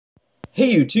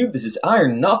Hey YouTube, this is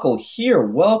Iron Knuckle here.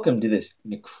 Welcome to this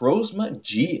Necrosma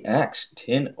GX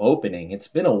tin opening. It's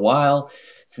been a while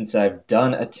since I've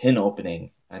done a tin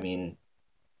opening. I mean,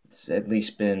 it's at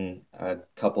least been a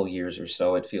couple years or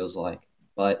so, it feels like.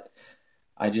 But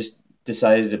I just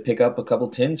decided to pick up a couple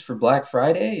tins for Black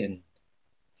Friday, and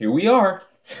here we are.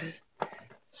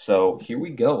 So here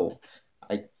we go.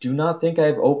 I do not think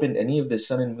I've opened any of the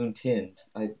Sun and Moon tins.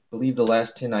 I believe the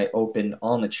last tin I opened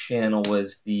on the channel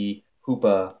was the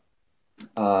Hoopa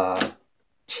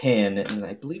tin, and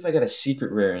I believe I got a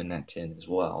secret rare in that tin as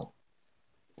well,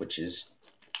 which is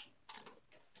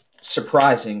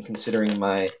surprising considering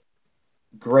my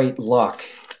great luck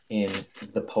in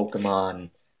the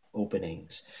Pokemon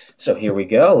openings. So here we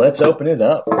go, let's open it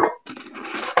up.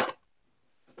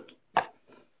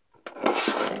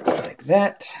 Like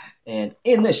that. And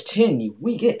in this tin,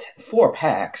 we get 4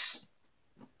 packs.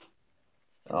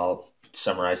 I'll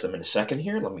summarize them in a second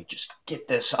here. Let me just get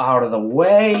this out of the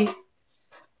way.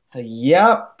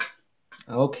 Yep.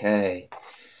 Okay.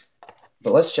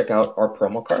 But let's check out our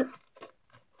promo card.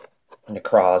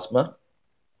 Necrosma.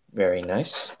 Very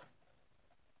nice.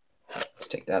 Let's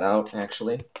take that out,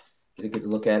 actually. Get a good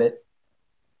look at it.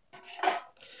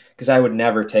 Because I would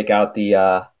never take out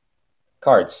the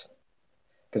cards.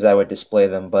 Because I would display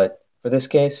them, but for this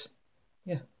case,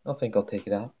 yeah, I think I'll take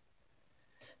it out.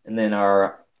 And then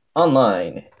our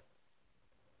online,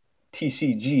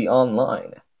 TCG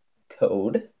Online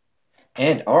code,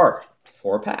 and our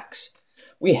 4 packs.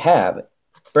 We have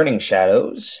Burning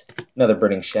Shadows, another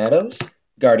Burning Shadows,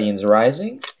 Guardians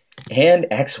Rising, and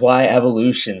XY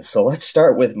Evolution. So let's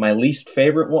start with my least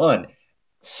favorite one,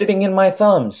 sitting in my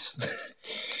thumbs.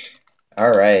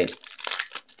 All right.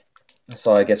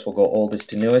 So I guess we'll go oldest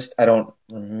to newest. I don't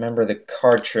remember the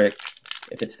card trick,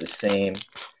 if it's the same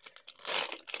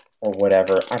or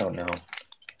whatever. I don't know.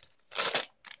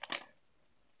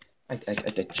 I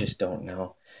just don't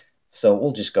know. So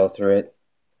we'll just go through it.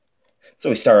 So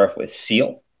we start off with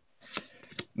Seal,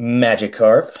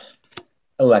 Magikarp,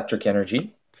 Electric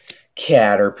Energy,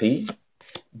 Caterpie,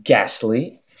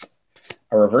 Ghastly,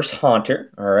 a Reverse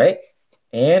Haunter, all right,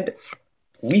 and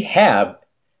we have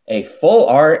a full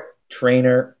art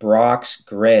Trainer Brock's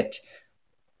Grit.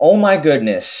 Oh my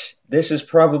goodness, this is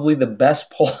probably the best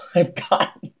pull I've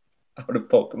gotten out of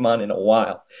Pokemon in a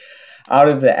while. Out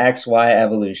of the XY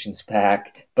Evolutions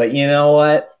pack. But you know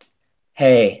what?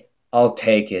 Hey, I'll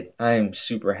take it. I'm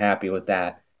super happy with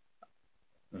that.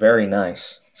 Very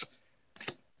nice.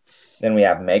 Then we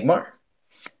have Magmar,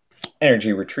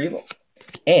 Energy Retrieval,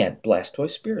 and Blastoise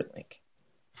Spirit Link.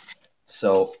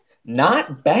 So,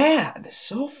 not bad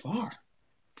so far.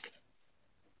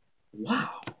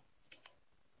 Wow.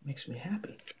 Makes me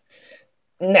happy.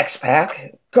 Next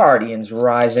pack, Guardians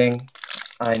Rising.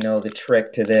 I know the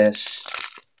trick to this.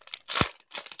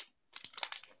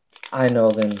 I know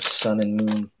them Sun and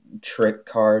Moon trick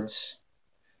cards.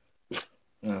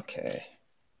 Okay.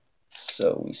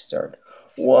 So we start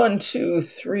 1, 2,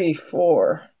 3,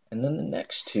 4. And then the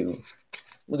next 2.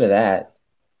 Look at that.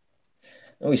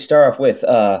 And we start off with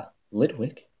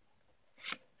Litwick,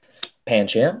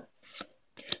 Pancham,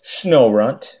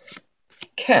 Snorunt,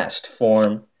 Cast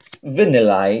Form,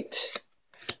 Vanillite,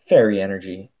 Fairy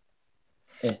Energy,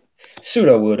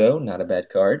 Sudowoodo, not a bad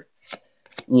card,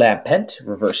 Lampent,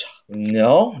 Reverse,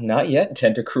 no, not yet,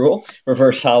 Tentacruel,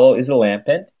 Reverse Hollow is a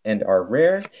Lampent, and our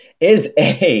rare is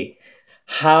a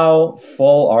How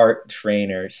Full Art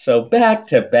Trainer. So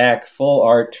back-to-back full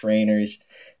art trainers,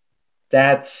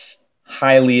 that's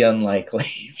highly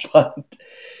unlikely, but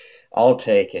I'll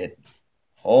take it.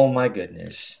 Oh my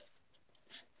goodness.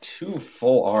 2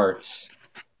 full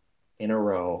arts in a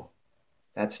row.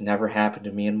 That's never happened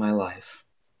to me in my life.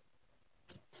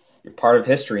 You're part of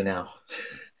history now.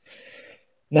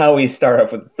 Now we start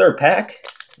off with the 3rd pack.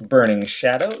 Burning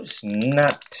Shadows.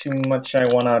 Not too much I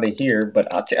want out of here,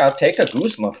 but I'll take a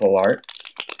Guzma full art.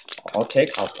 I'll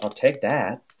take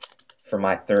that for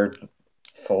my 3rd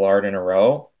full art in a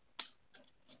row.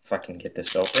 If I can get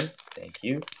this open. Thank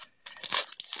you.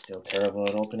 Still terrible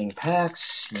at opening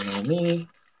packs. You know me.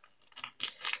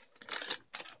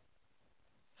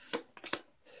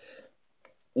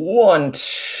 One,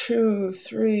 2,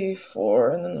 3, 4,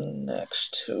 and then the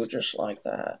next 2, just like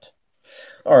that.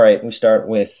 Alright, we start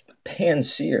with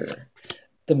Pansear,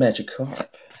 the Magikarp,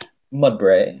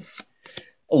 Mudbray,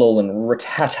 Alolan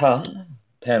Rattata,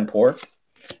 Panpour,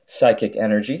 Psychic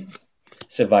Energy,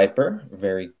 Seviper,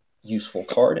 very useful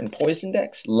card, and Poison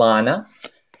Dex, Lana,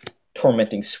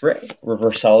 Tormenting Spray,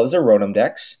 Reverse Hollow is a Rotom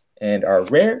Dex, and our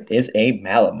rare is a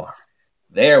Malamar.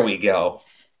 There we go.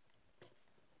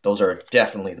 Those are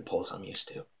definitely the pulls I'm used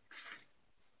to.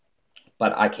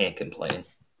 but I can't complain.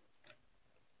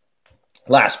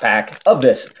 Last pack of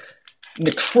this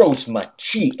Necrosma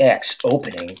GX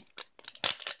opening.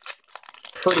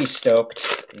 Pretty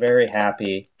stoked, very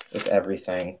happy with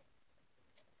everything.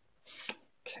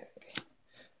 Okay.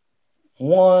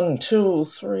 1, 2,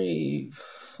 3,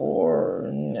 4,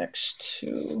 next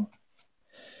two.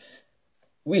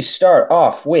 We start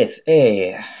off with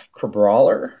a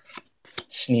Crabrawler,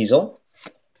 Sneasel,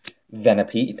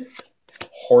 Venipede,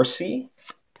 Horsey,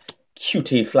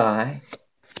 Cutiefly,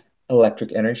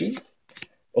 Electric Energy,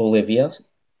 Olivia,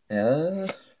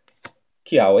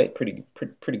 Kiawe,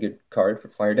 pretty good card for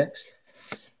fire decks.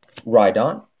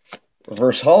 Rhydon.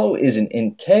 Reverse Hollow is an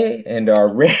NK, and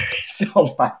our rare is,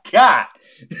 oh my god!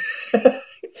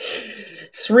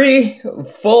 3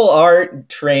 full art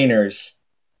trainers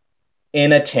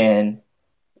in a 10.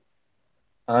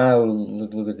 Oh,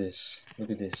 look at this. Look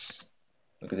at this.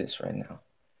 Look at this right now.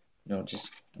 No,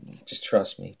 just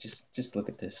trust me. Just look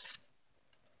at this.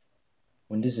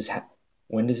 When does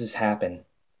this happen?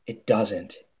 It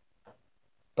doesn't.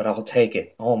 But I'll take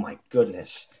it. Oh my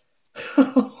goodness.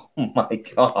 Oh my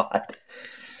god.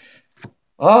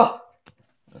 Oh,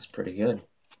 that's pretty good.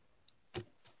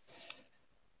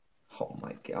 Oh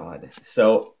my god.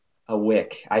 So, a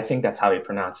wick. I think that's how you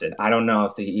pronounce it. I don't know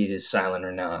if the E is silent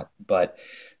or not. But,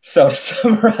 so to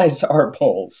summarize our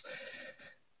polls,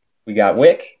 we got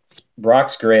Wick,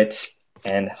 Brock's Grit,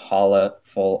 and Hala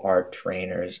Full Art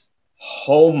Trainers.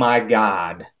 Oh my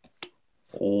god.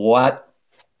 What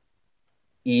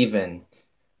even?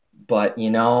 But,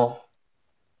 you know,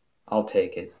 I'll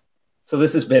take it. So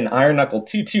this has been Iron Knuckle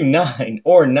 229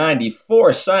 or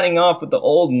 94, signing off with the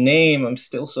old name. I'm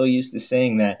still so used to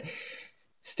saying that.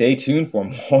 Stay tuned for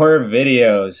more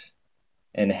videos.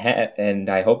 And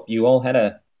I hope you all had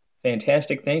a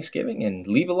fantastic Thanksgiving, and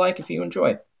leave a like if you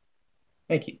enjoyed.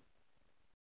 Thank you.